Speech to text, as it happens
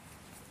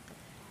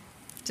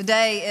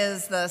Today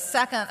is the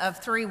second of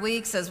 3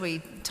 weeks as we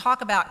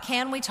talk about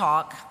Can We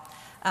Talk,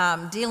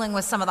 dealing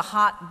with some of the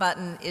hot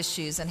button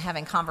issues and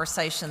having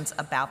conversations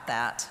about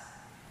that.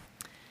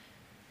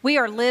 We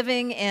are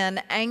living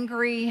in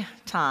angry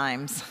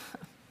times.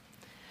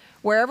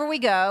 Wherever we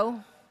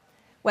go,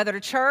 whether to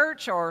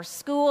church or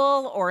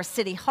school or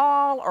City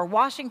Hall or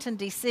Washington,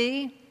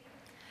 D.C.,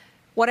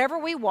 whatever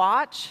we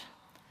watch,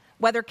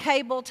 whether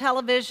cable,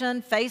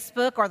 television,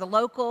 Facebook, or the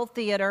local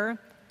theater,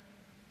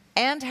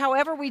 and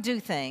however we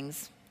do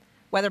things,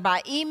 whether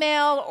by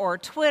email or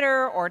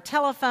Twitter or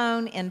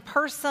telephone, in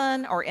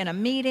person or in a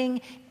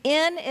meeting,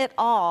 in it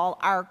all,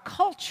 our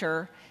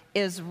culture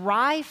is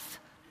rife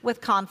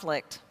with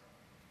conflict.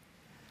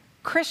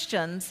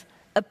 Christians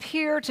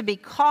appear to be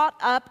caught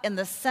up in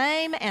the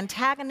same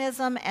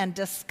antagonism and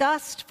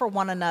disgust for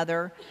one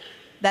another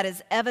that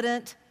is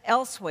evident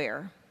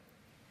elsewhere.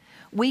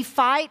 We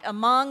fight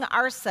among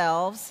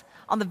ourselves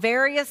on the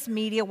various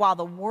media while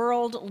the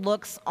world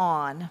looks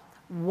on.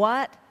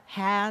 What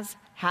has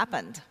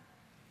happened?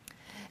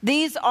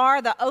 These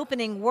are the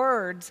opening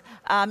words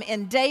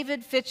in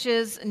David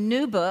Fitch's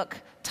new book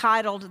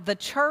titled The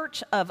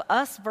Church of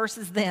Us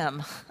versus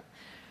Them,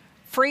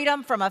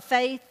 Freedom from a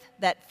Faith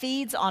that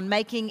Feeds on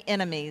Making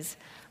Enemies.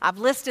 I've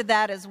listed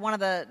that as one of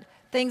the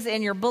things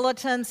in your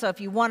bulletin, so if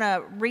you want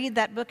to read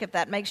that book, if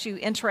that makes you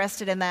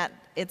interested in that,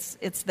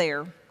 it's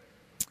there.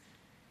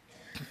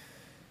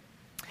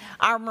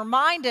 I'm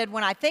reminded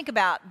when I think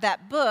about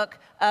that book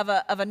of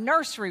a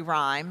nursery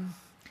rhyme.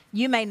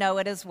 You may know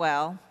it as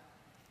well.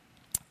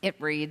 It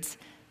reads,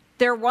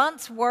 "There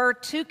once were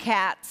 2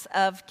 cats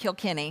of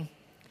Kilkenny.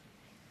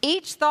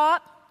 Each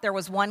thought there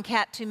was 1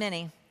 cat too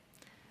many.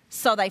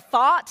 So they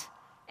fought,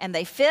 and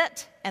they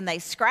fit, and they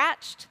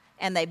scratched,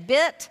 and they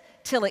bit,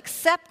 till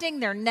accepting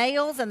their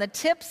nails and the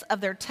tips of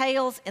their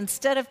tails,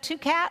 instead of 2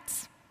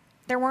 cats,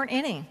 there weren't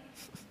any."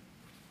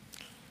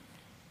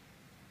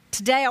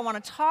 Today I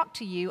want to talk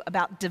to you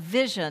about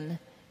division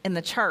in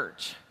the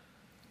church.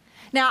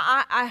 Now,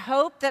 I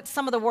hope that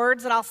some of the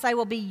words that I'll say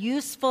will be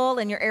useful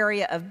in your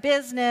area of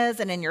business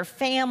and in your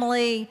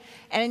family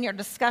and in your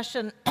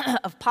discussion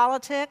of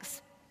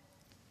politics.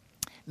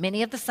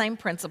 Many of the same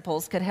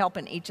principles could help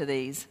in each of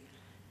these.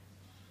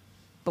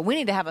 But we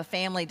need to have a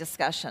family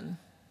discussion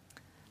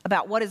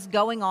about what is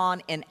going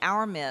on in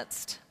our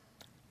midst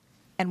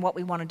and what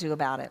we want to do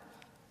about it.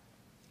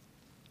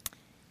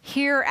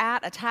 Here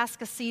at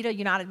Atascocita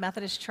United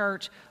Methodist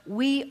Church,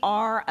 we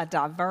are a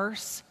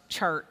diverse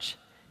church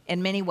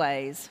in many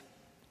ways.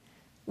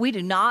 We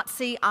do not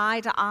see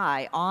eye to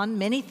eye on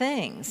many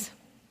things.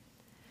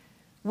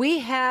 We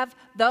have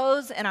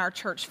those in our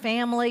church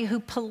family who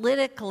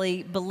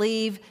politically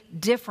believe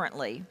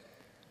differently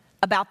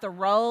about the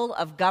role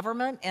of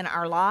government in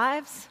our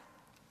lives,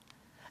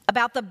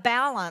 about the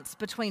balance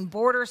between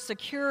border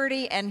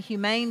security and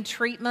humane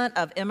treatment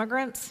of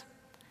immigrants,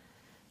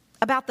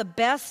 about the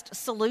best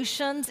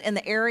solutions in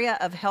the area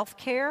of health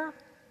care,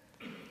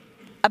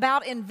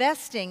 about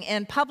investing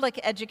in public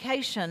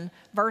education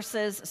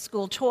versus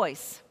school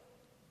choice.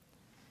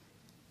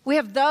 We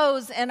have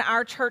those in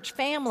our church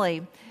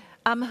family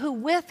who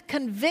with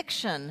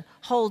conviction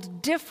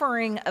hold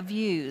differing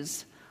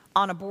views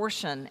on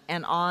abortion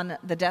and on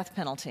the death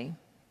penalty.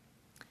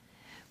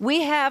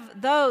 We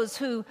have those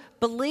who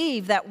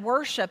believe that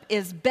worship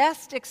is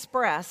best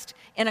expressed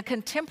in a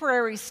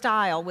contemporary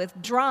style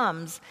with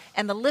drums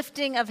and the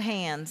lifting of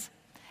hands,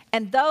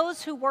 and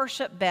those who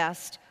worship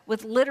best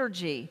with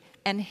liturgy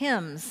and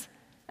hymns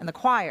and the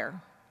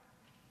choir.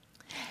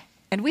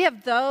 And we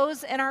have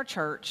those in our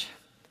church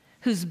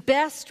whose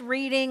best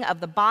reading of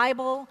the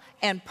Bible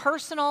and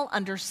personal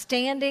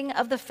understanding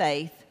of the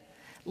faith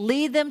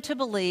lead them to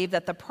believe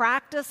that the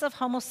practice of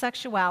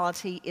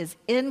homosexuality is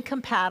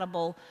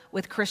incompatible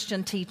with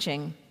Christian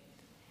teaching.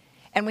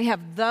 And we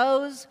have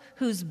those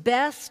whose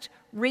best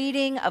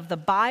reading of the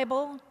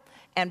Bible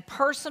and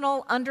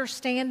personal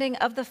understanding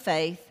of the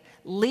faith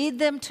lead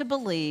them to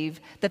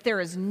believe that there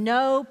is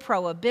no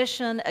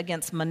prohibition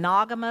against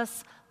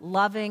monogamous,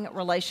 loving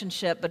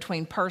relationship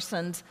between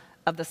persons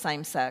of the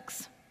same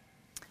sex.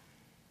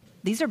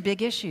 These are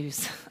big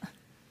issues.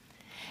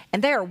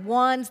 And they are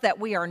ones that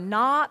we are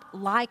not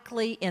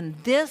likely in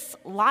this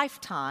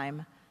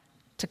lifetime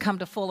to come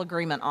to full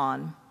agreement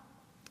on.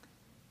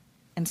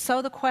 And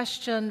so the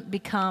question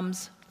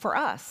becomes for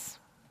us,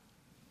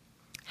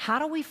 how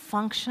do we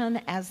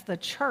function as the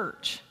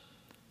church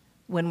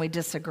when we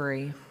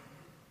disagree?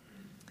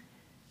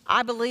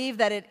 I believe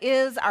that it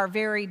is our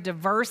very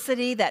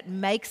diversity that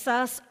makes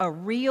us a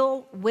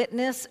real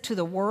witness to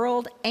the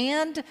world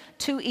and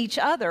to each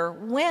other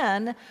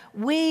when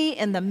we,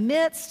 in the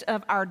midst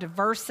of our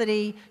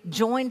diversity,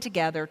 join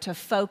together to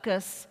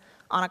focus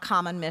on a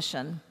common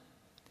mission.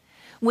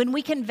 When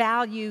we can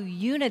value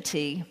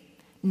unity,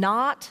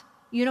 not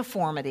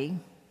uniformity,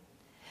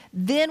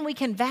 then we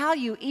can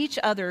value each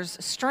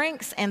other's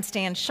strengths and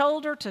stand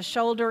shoulder to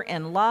shoulder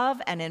in love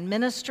and in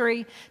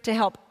ministry to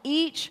help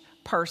each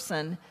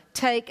person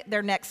take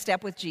their next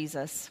step with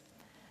Jesus,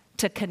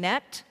 to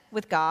connect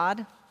with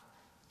God,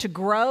 to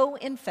grow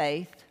in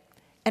faith,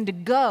 and to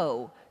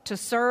go to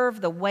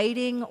serve the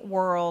waiting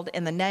world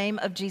in the name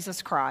of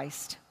Jesus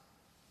Christ.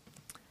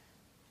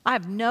 I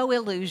have no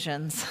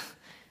illusions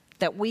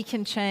that we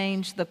can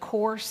change the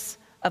course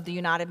of the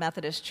United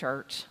Methodist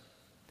Church,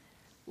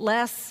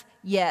 less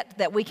yet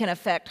that we can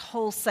effect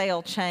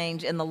wholesale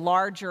change in the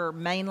larger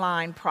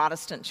mainline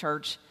Protestant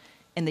church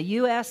in the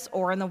U.S.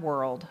 or in the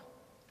world.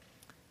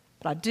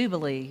 But I do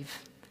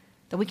believe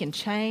that we can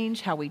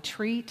change how we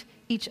treat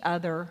each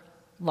other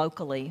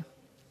locally,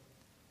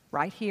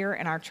 right here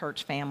in our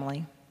church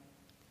family.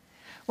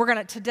 We're going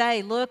to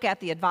today look at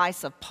the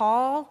advice of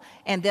Paul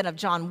and then of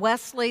John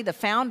Wesley, the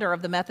founder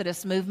of the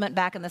Methodist movement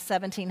back in the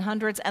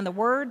 1700s, and the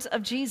words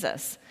of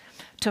Jesus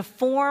to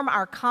form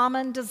our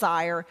common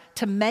desire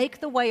to make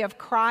the way of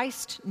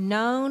Christ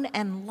known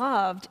and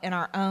loved in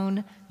our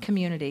own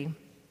community.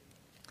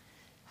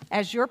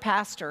 As your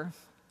pastor,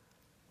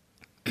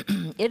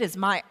 it is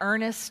my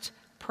earnest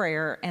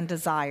prayer and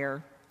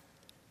desire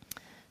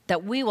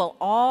that we will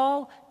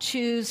all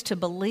choose to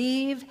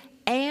believe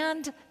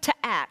and to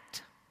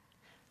act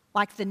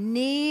like the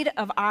need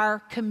of our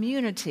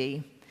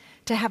community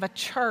to have a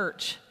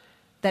church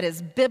that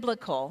is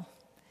biblical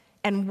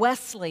and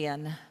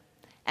Wesleyan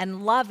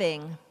and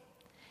loving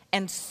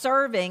and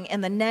serving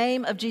in the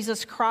name of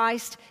Jesus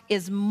Christ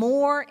is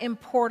more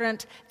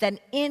important than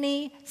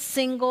any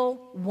single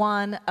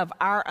one of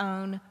our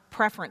own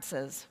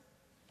preferences.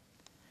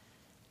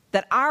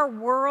 That our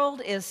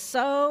world is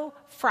so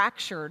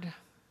fractured,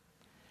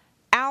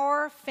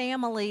 our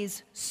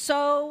families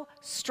so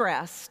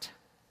stressed,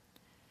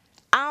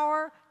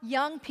 our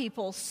young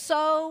people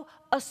so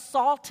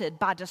assaulted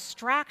by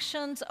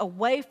distractions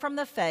away from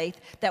the faith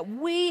that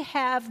we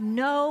have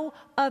no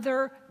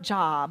other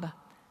job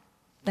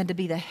than to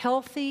be the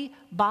healthy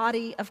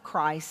body of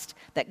Christ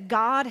that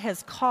God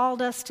has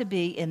called us to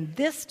be in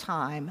this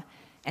time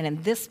and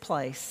in this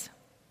place.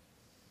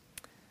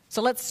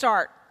 So let's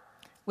start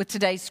with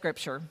today's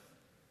scripture.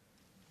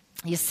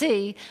 You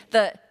see,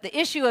 the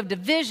issue of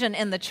division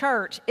in the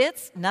church,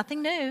 it's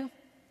nothing new.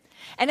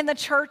 And in the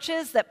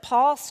churches that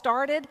Paul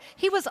started,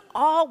 he was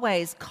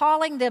always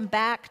calling them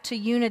back to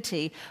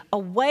unity,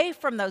 away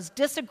from those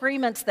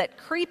disagreements that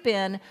creep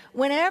in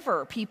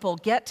whenever people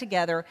get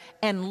together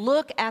and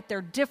look at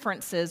their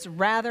differences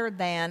rather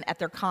than at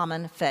their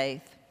common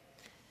faith.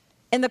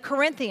 In the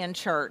Corinthian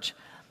church,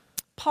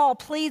 Paul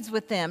pleads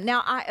with them,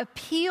 "Now I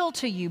appeal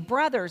to you,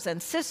 brothers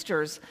and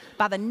sisters,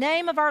 by the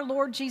name of our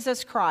Lord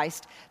Jesus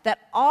Christ,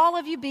 that all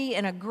of you be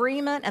in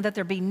agreement and that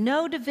there be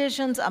no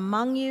divisions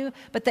among you,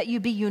 but that you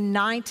be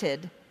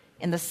united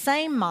in the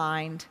same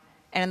mind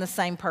and in the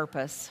same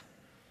purpose."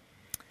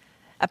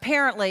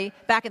 Apparently,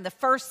 back in the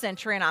first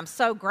century, and I'm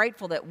so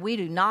grateful that we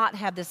do not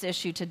have this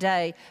issue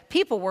today,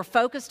 people were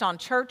focused on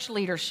church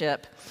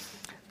leadership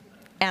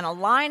and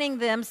aligning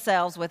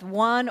themselves with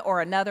one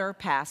or another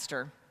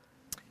pastor.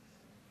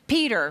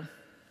 Peter,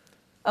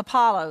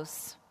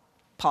 Apollos,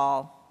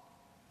 Paul.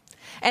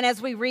 And as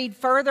we read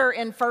further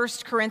in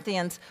 1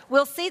 Corinthians,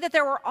 we'll see that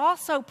there were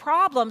also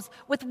problems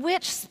with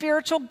which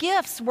spiritual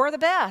gifts were the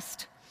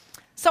best.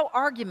 So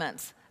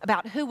arguments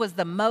about who was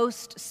the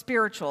most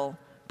spiritual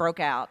broke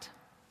out.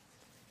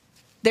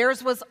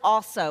 Theirs was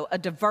also a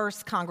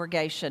diverse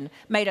congregation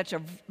made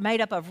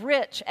up of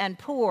rich and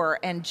poor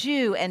and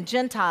Jew and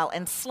Gentile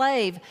and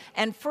slave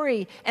and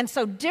free. And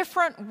so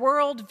different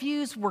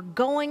worldviews were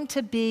going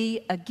to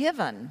be a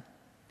given.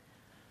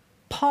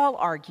 Paul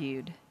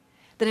argued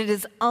that it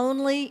is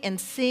only in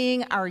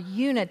seeing our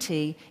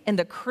unity in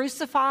the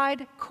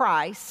crucified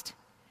Christ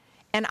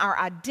and our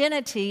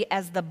identity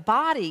as the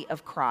body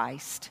of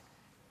Christ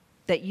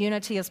that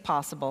unity is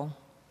possible.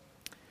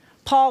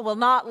 Paul will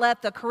not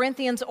let the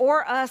Corinthians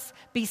or us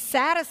be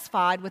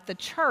satisfied with the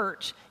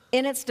church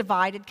in its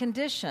divided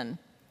condition.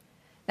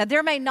 Now,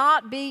 there may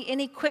not be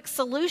any quick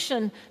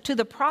solution to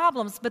the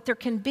problems, but there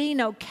can be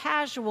no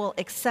casual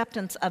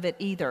acceptance of it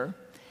either.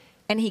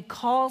 And he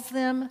calls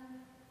them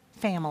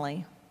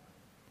family.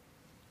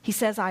 He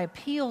says, "I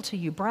appeal to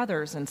you,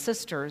 brothers and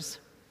sisters."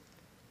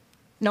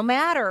 No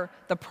matter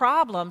the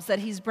problems that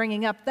he's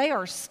bringing up, they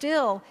are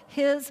still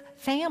his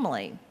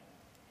family.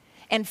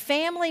 And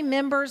family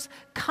members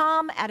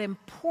come at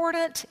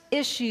important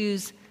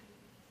issues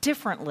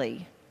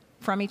differently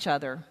from each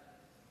other.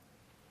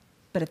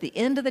 But at the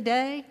end of the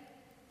day,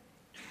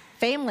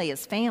 family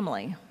is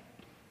family.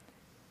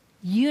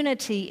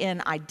 Unity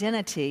in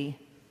identity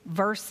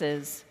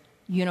versus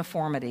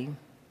uniformity.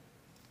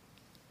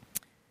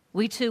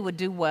 We too would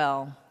do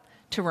well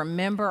to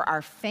remember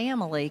our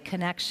family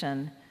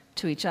connection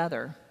to each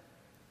other.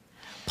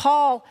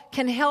 Paul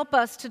can help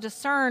us to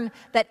discern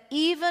that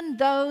even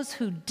those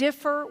who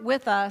differ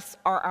with us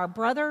are our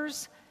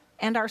brothers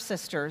and our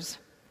sisters,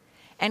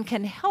 and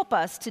can help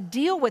us to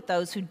deal with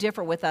those who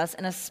differ with us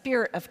in a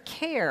spirit of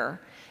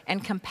care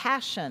and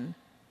compassion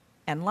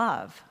and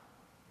love.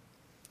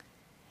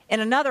 In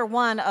another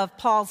one of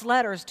Paul's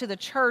letters to the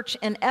church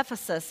in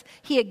Ephesus,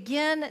 he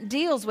again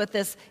deals with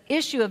this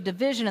issue of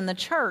division in the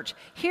church.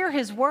 Hear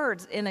his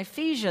words in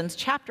Ephesians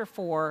chapter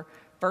 4,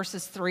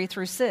 verses 3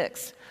 through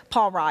 6.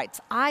 Paul writes,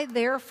 "I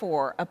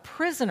therefore, a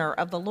prisoner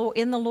of the Lord,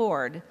 in the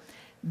Lord,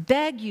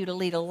 beg you to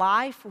lead a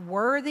life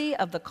worthy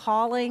of the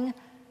calling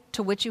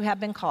to which you have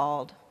been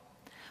called,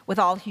 with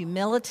all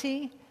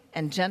humility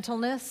and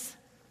gentleness,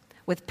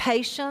 with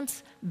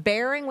patience,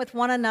 bearing with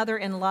one another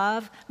in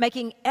love,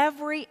 making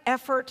every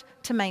effort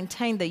to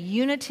maintain the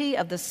unity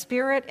of the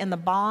Spirit in the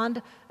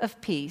bond of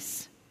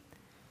peace.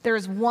 There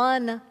is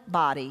one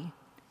body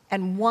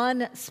and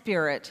one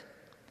Spirit,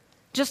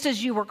 just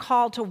as you were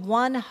called to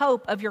one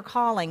hope of your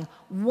calling,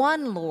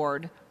 one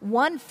Lord,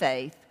 one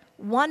faith,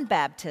 one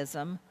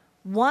baptism,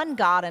 one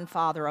God and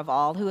Father of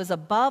all, who is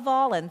above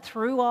all and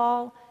through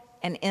all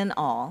and in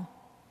all.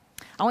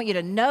 I want you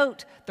to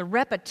note the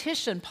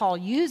repetition Paul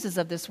uses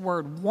of this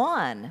word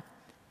one.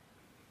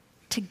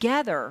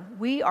 Together,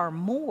 we are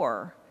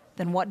more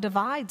than what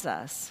divides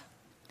us.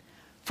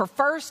 For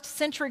first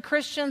century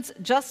Christians,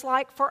 just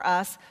like for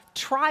us,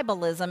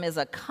 tribalism is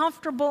a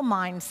comfortable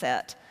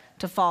mindset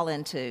to fall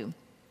into.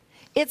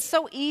 It's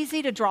so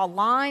easy to draw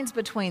lines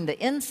between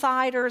the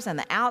insiders and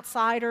the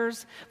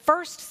outsiders.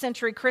 First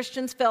century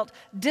Christians felt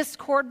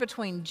discord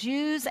between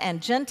Jews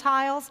and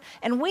Gentiles,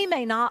 and we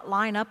may not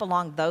line up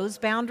along those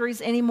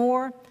boundaries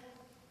anymore,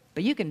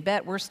 but you can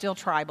bet we're still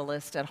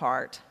tribalist at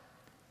heart.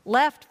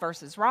 Left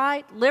versus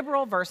right,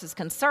 liberal versus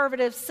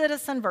conservative,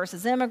 citizen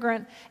versus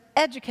immigrant,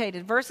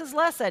 educated versus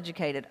less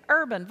educated,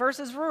 urban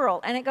versus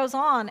rural, and it goes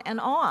on and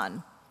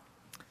on.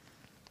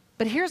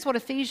 But here's what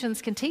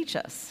Ephesians can teach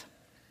us.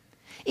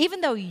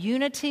 Even though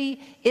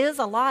unity is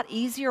a lot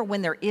easier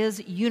when there is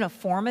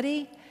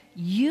uniformity,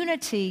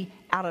 unity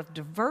out of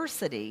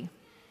diversity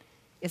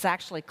is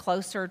actually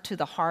closer to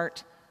the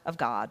heart of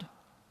God.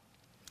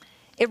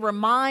 It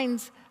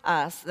reminds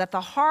us that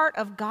the heart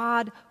of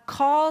God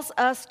calls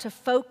us to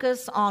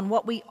focus on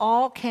what we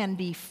all can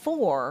be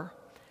for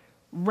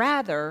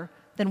rather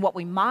than what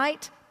we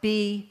might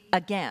be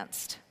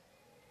against.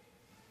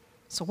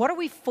 So what are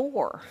we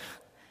for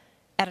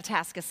at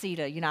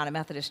Atascocita United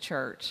Methodist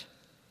Church?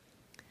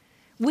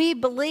 We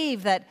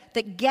believe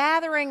that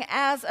gathering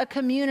as a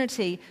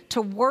community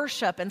to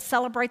worship and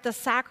celebrate the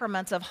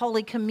sacraments of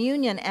Holy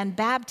Communion and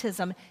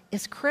baptism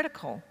is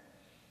critical.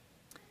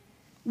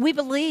 We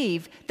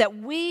believe that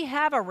we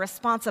have a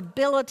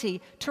responsibility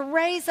to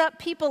raise up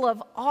people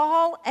of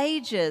all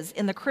ages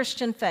in the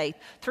Christian faith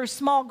through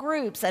small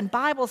groups and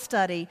Bible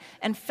study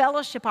and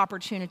fellowship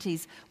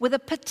opportunities with a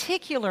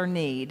particular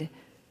need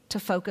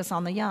to focus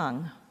on the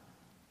young.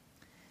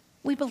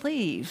 We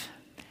believe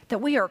that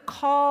we are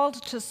called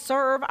to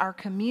serve our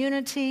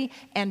community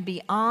and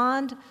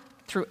beyond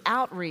through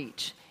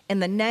outreach in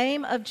the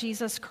name of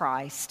Jesus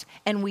Christ.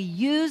 And we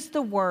use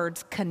the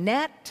words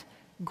connect,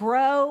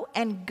 grow,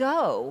 and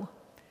go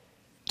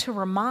to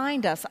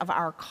remind us of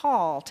our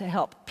call to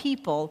help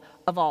people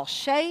of all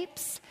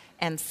shapes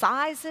and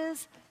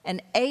sizes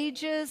and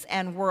ages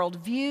and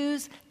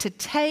worldviews to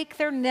take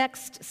their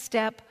next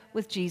step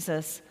with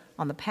Jesus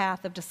on the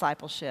path of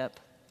discipleship.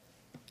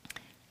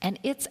 And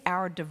it's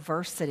our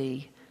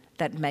diversity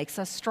that makes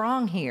us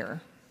strong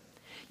here.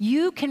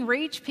 You can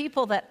reach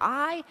people that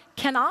I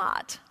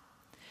cannot.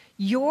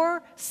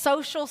 Your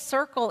social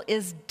circle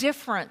is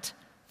different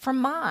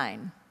from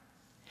mine.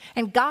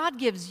 And God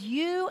gives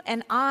you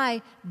and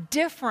I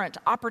different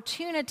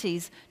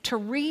opportunities to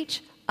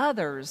reach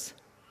others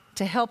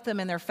to help them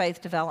in their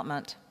faith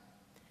development.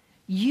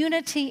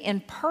 Unity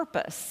in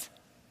purpose,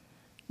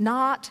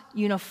 not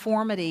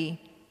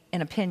uniformity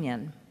in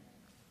opinion.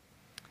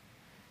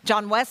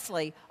 John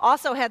Wesley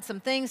also had some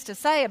things to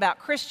say about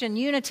Christian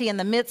unity in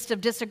the midst of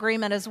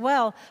disagreement as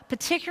well,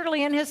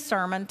 particularly in his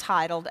sermon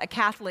titled A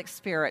Catholic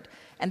Spirit.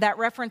 And that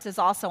reference is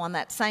also on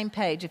that same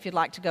page if you'd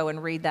like to go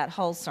and read that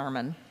whole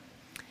sermon.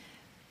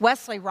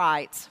 Wesley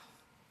writes,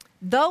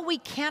 "Though we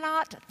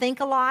cannot think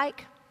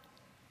alike,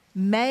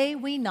 may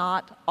we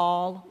not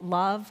all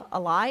love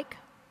alike?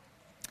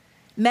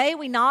 May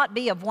we not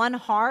be of one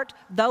heart,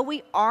 though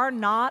we are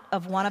not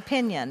of one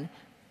opinion?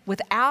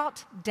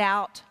 Without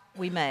doubt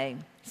we may,"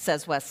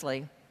 says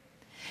Wesley.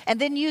 And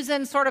then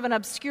using sort of an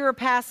obscure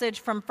passage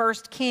from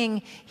 1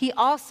 King, he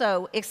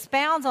also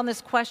expounds on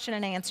this question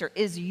and answer.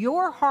 Is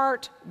your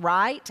heart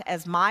right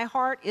as my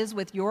heart is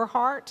with your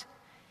heart?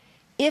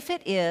 If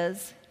it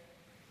is,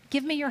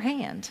 give me your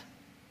hand.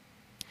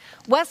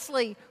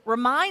 Wesley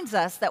reminds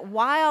us that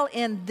while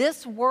in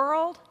this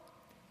world,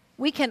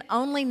 we can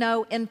only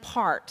know in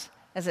part,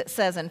 as it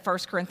says in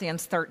 1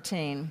 Corinthians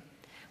 13.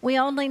 We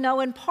only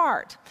know in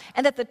part.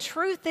 And that the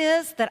truth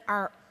is that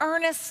our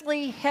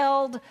earnestly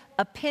held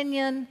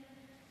opinion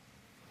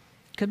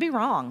could be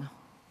wrong.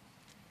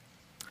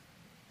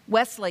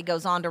 Wesley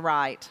goes on to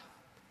write,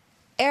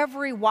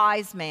 "Every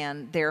wise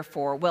man,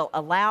 therefore, will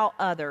allow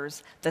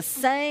others the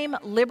same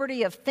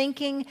liberty of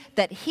thinking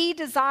that he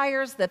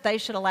desires that they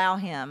should allow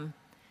him,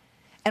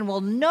 and will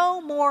no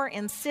more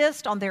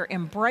insist on their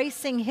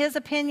embracing his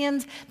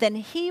opinions than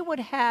he would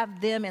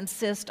have them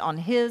insist on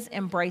his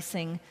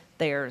embracing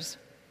theirs.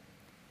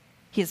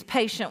 He is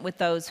patient with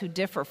those who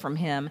differ from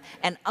him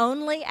and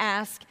only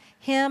asks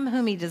him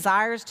whom he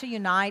desires to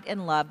unite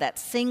in love that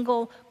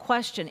single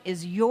question,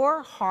 is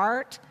your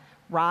heart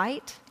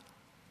right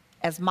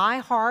as my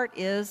heart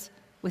is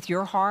with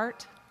your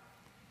heart?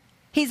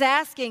 He's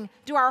asking,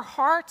 do our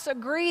hearts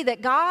agree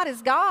that God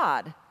is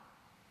God?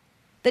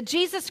 That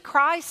Jesus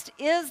Christ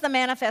is the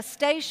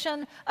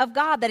manifestation of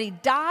God, that he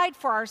died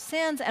for our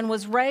sins and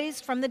was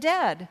raised from the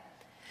dead?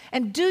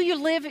 And do you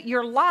live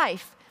your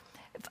life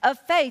of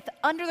faith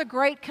under the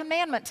great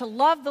commandment to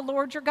love the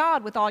Lord your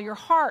God with all your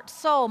heart,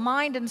 soul,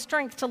 mind, and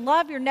strength, to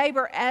love your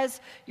neighbor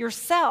as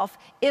yourself?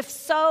 If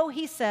so,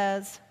 he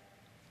says,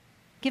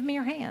 give me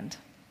your hand.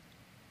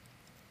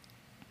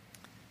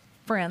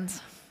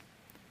 Friends,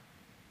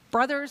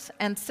 brothers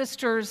and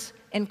sisters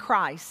in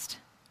Christ,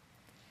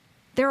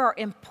 there are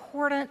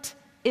important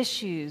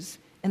issues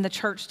in the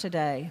church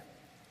today.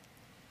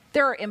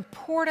 There are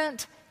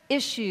important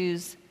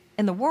issues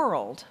in the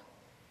world,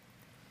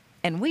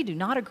 and we do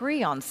not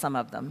agree on some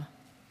of them.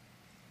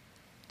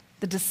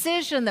 The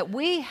decision that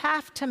we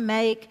have to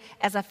make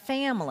as a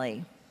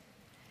family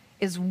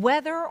is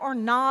whether or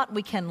not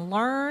we can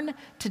learn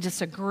to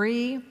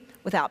disagree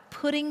without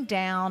putting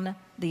down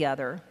the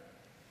other,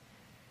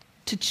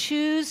 to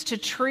choose to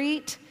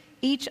treat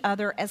each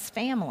other as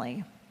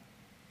family,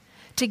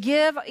 to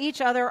give each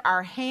other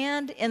our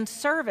hand in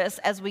service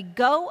as we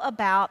go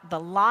about the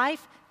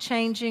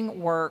life-changing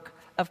work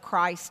of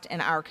Christ in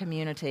our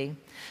community,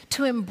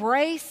 to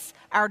embrace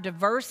our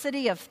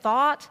diversity of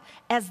thought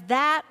as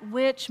that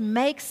which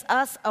makes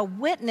us a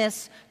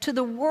witness to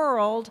the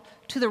world,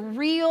 to the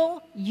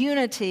real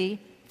unity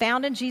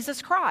found in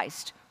Jesus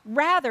Christ,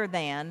 rather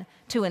than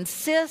to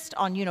insist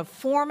on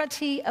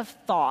uniformity of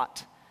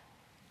thought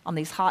on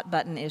these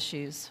hot-button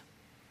issues.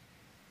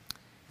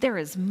 There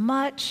is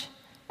much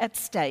at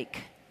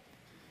stake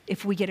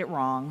if we get it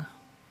wrong.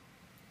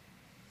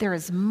 There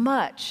is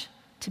much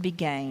to be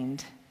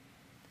gained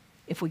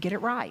if we get it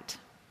right.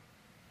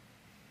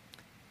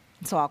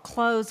 So I'll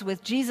close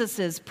with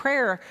Jesus'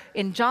 prayer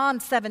in John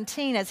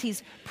 17 as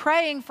he's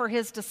praying for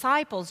his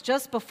disciples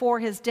just before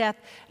his death.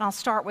 And I'll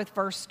start with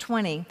verse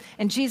 20.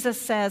 And Jesus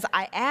says,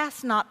 I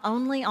ask not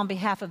only on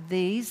behalf of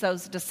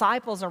those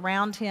disciples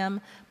around him,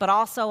 but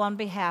also on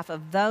behalf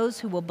of those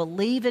who will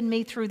believe in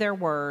me through their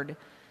word,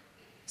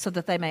 so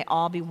that they may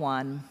all be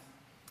one.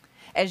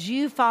 As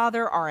you,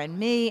 Father, are in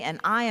me and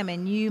I am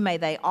in you, may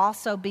they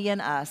also be in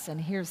us.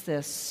 And here's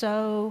this,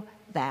 so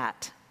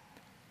that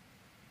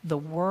the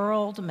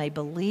world may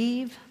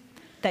believe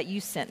that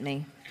you sent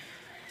me.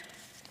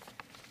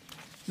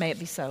 May it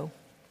be so.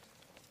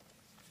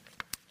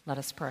 Let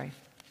us pray.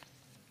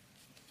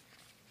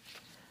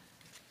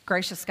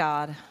 Gracious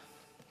God,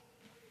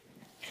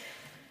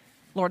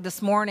 Lord,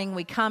 this morning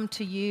we come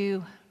to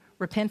you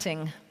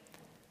repenting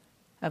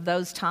of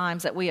those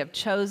times that we have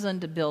chosen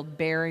to build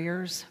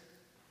barriers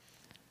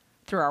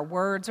through our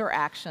words or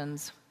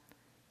actions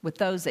with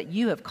those that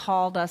you have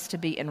called us to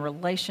be in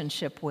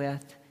relationship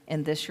with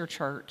in this your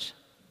church.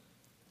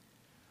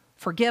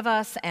 Forgive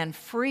us and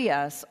free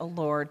us, O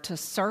Lord, to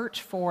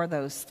search for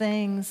those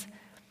things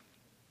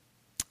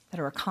that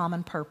are a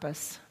common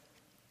purpose,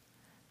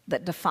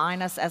 that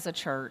define us as a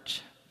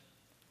church,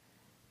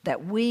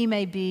 that we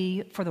may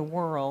be for the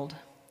world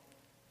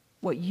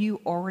what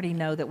you already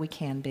know that we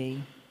can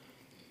be,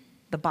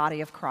 the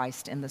body of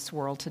Christ in this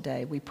world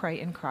today. We pray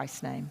in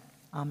Christ's name.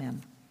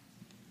 Amen.